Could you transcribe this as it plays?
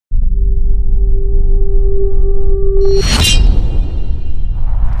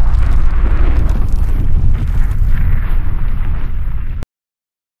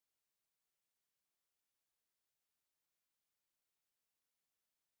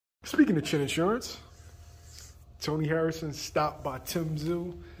Speaking of chin insurance, Tony Harrison stopped by Tim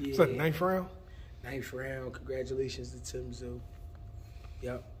Tszyu. Yeah. It's like ninth round? Ninth round. Congratulations to Tim Tszyu.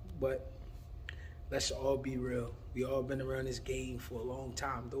 Yep. But let's all be real. We all been around this game for a long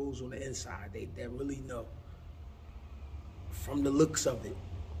time. Those on the inside, they really know. From the looks of it,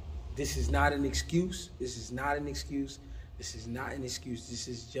 this is not an excuse. This is not an excuse. This is not an excuse. This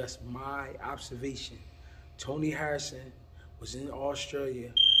is just my observation. Tony Harrison was in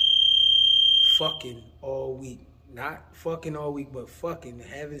Australia fucking all week. Not fucking all week, but fucking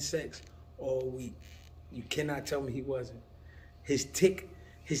having sex all week. You cannot tell me he wasn't. His tick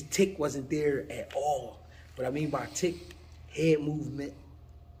wasn't there at all. What I mean by tick, head movement,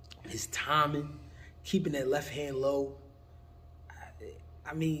 his timing, keeping that left hand low.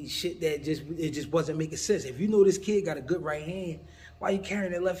 I mean, shit that it just wasn't making sense. If you know this kid got a good right hand, why are you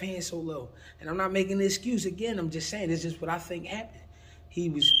carrying that left hand so low? And I'm not making an excuse again. I'm just saying it's just what I think happened. He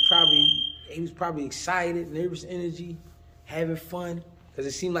was probably excited, nervous energy, having fun, because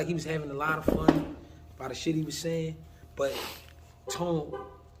it seemed like he was having a lot of fun by the shit he was saying. But Tone,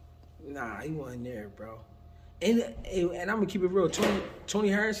 nah, he wasn't there, bro. And I'm gonna keep it real. Tony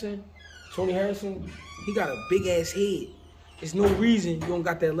Harrison, he got a big ass head. There's no reason you don't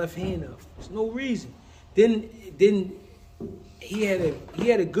got that left hand up. There's no reason. Then he had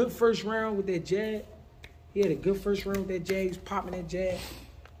a good first round with that jab. He was popping that jab.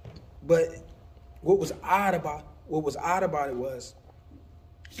 But what was odd about it was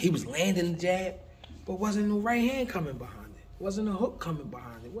he was landing the jab, but wasn't no right hand coming behind it. Wasn't a hook coming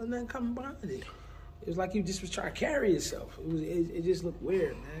behind it. Wasn't nothing coming behind it. It was like he just was trying to carry himself. It just looked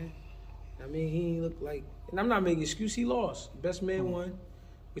weird, man. I mean, he looked like, and I'm not making an excuse, he lost. Best man won,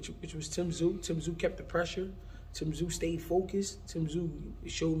 which was Tim Tszyu. Tim Tszyu kept the pressure. Tim Tszyu stayed focused. Tim Tszyu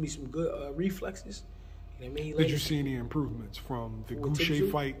showed me some good reflexes. You know what I mean? Did you see any improvements from the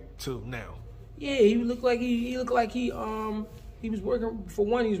Goucher fight till now? Yeah, he looked like he was working, for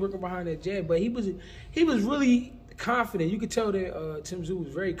one, he was working behind that jab, but he was really confident. You could tell that Tim Tszyu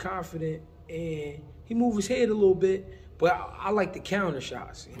was very confident, and he moved his head a little bit. But I like the counter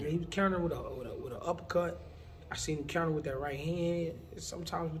shots. You know, he was countering with an uppercut. I seen him counter with that right hand,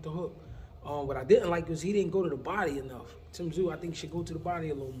 sometimes with the hook. What I didn't like was he didn't go to the body enough. Tim Tszyu, I think, should go to the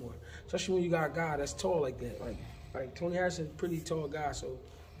body a little more, especially when you got a guy that's tall like that. Like Tony Harrison, pretty tall guy, so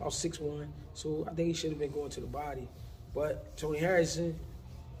about 6'1". So I think he should have been going to the body. But Tony Harrison,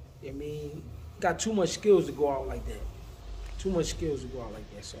 I mean, got too much skills to go out like that. So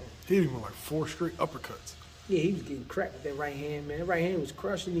he didn't even like 4 straight uppercuts. Yeah, he was getting cracked with that right hand, man. That right hand was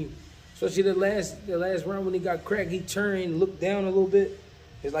crushing him. Especially the last round when he got cracked, he turned, looked down a little bit.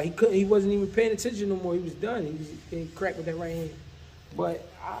 It's like he wasn't even paying attention no more. He was done. He was getting cracked with that right hand.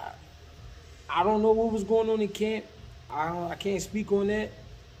 But I don't know what was going on in camp. I can't speak on that.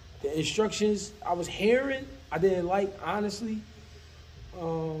 The instructions I was hearing, I didn't like, honestly.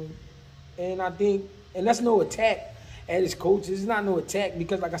 And I think, and that's no attack at his coaches. It's not no attack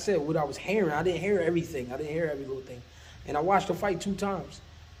because, like I said, what I was hearing, I didn't hear everything. I didn't hear every little thing. And I watched the fight 2 times.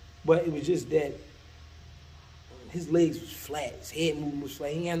 But it was just that his legs was flat. His head movement was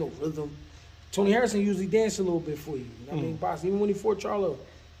flat. He had no rhythm. Tony Harrison usually danced a little bit for you. You know what I mean? Boss, even when he fought Charlo,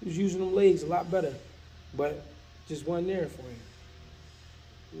 he was using them legs a lot better. But just wasn't there for him.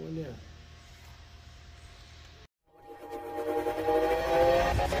 He wasn't there.